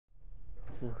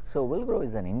So Villgro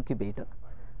is an incubator.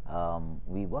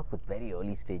 We work with very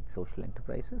early stage social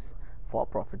enterprises,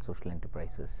 for-profit social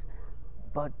enterprises,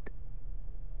 but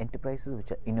enterprises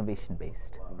which are innovation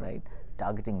based, right?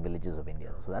 Targeting villages of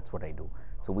India. So that's what I do.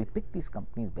 So we pick these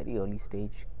companies very early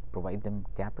stage, provide them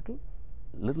capital,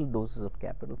 little doses of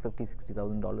capital,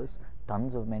 $50,000-$60,000,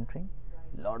 tons of mentoring,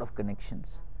 lot of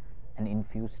connections, and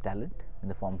infuse talent in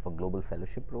the form of a global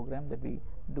fellowship program that we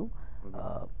do.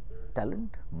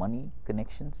 Talent, money,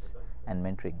 connections, and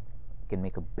mentoring can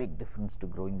make a big difference to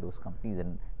growing those companies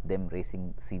and them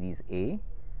raising Series A.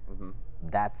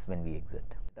 That's when we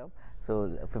exit.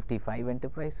 So 55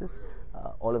 enterprises,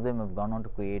 all of them have gone on to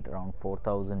create around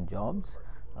 4,000 jobs,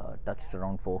 touched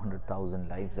around 400,000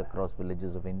 lives across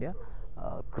villages of India.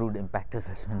 Crude impact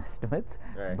assessment estimates,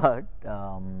 Right. but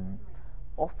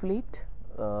of late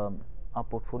our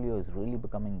portfolio is really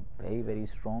becoming very, very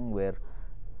strong, where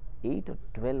 8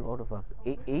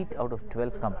 out of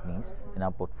 12 companies in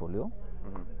our portfolio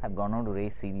have gone on to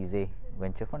raise Series A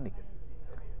venture funding.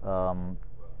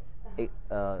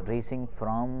 Raising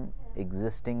from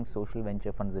existing social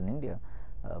venture funds in India,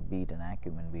 be it an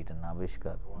Acumen, be it an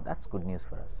Avishkar, that's good news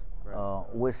for us. Right.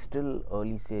 We're still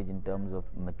early stage in terms of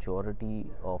maturity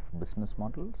of business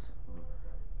models,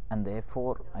 and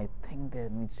therefore I think there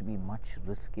needs to be much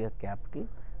riskier capital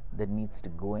that needs to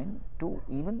go in to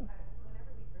even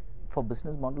for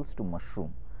business models to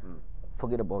mushroom.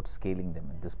 Forget about scaling them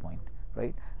at this point,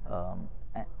 right?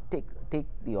 Take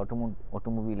the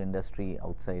automobile industry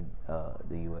outside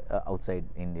outside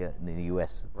India, the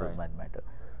US for Right. that matter.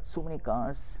 So many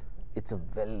cars, it's a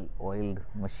well-oiled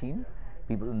machine.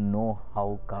 People know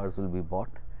how cars will be bought.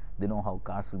 They know how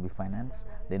cars will be financed.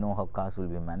 They know how cars will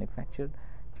be manufactured.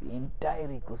 The entire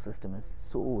ecosystem is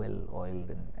so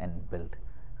well-oiled and built.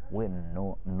 We're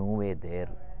nowhere there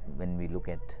when we look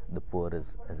at the poor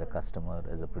as a customer,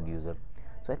 as a producer.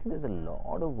 So I think there's a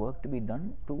lot of work to be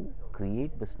done to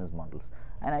create business models,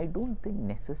 and I don't think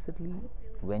necessarily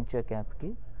venture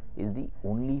capital is the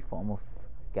only form of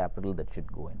capital that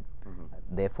should go in.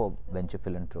 Therefore, venture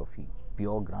philanthropy,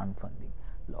 pure grant funding,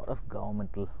 a lot of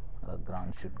governmental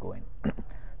grants should go in.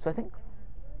 So I think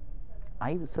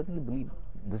I certainly believe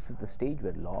this is the stage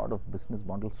where a lot of business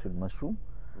models should mushroom,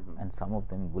 and some of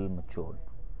them will mature,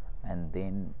 and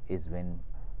then is when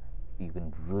you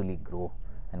can really grow,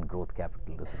 and growth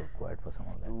capital is required for some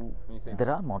of that. There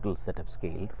are models that have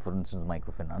scaled, for instance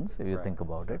microfinance, if you Right. think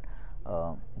about it,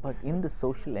 but in the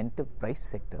social enterprise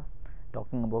sector,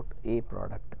 talking about a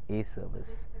product, a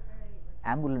service,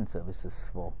 ambulance services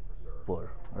for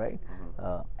poor, right?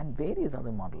 And various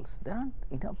other models. There aren't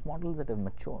enough models that have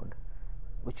matured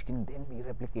which can then be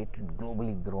replicated,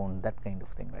 globally grown, that kind of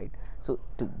thing, right? So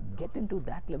to get into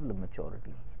that level of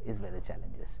maturity is where the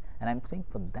challenge is. And I'm saying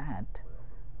for that,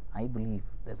 I believe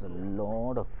there's a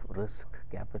lot of risk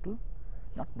capital,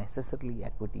 not necessarily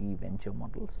equity venture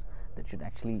models, that should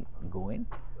actually go in.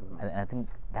 And I think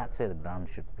that's where the ground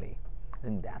should play. I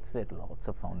think that's where lots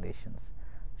of foundations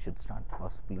should start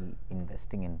possibly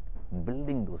investing in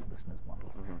building those business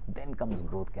models. Then comes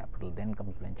growth capital, then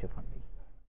comes venture funding.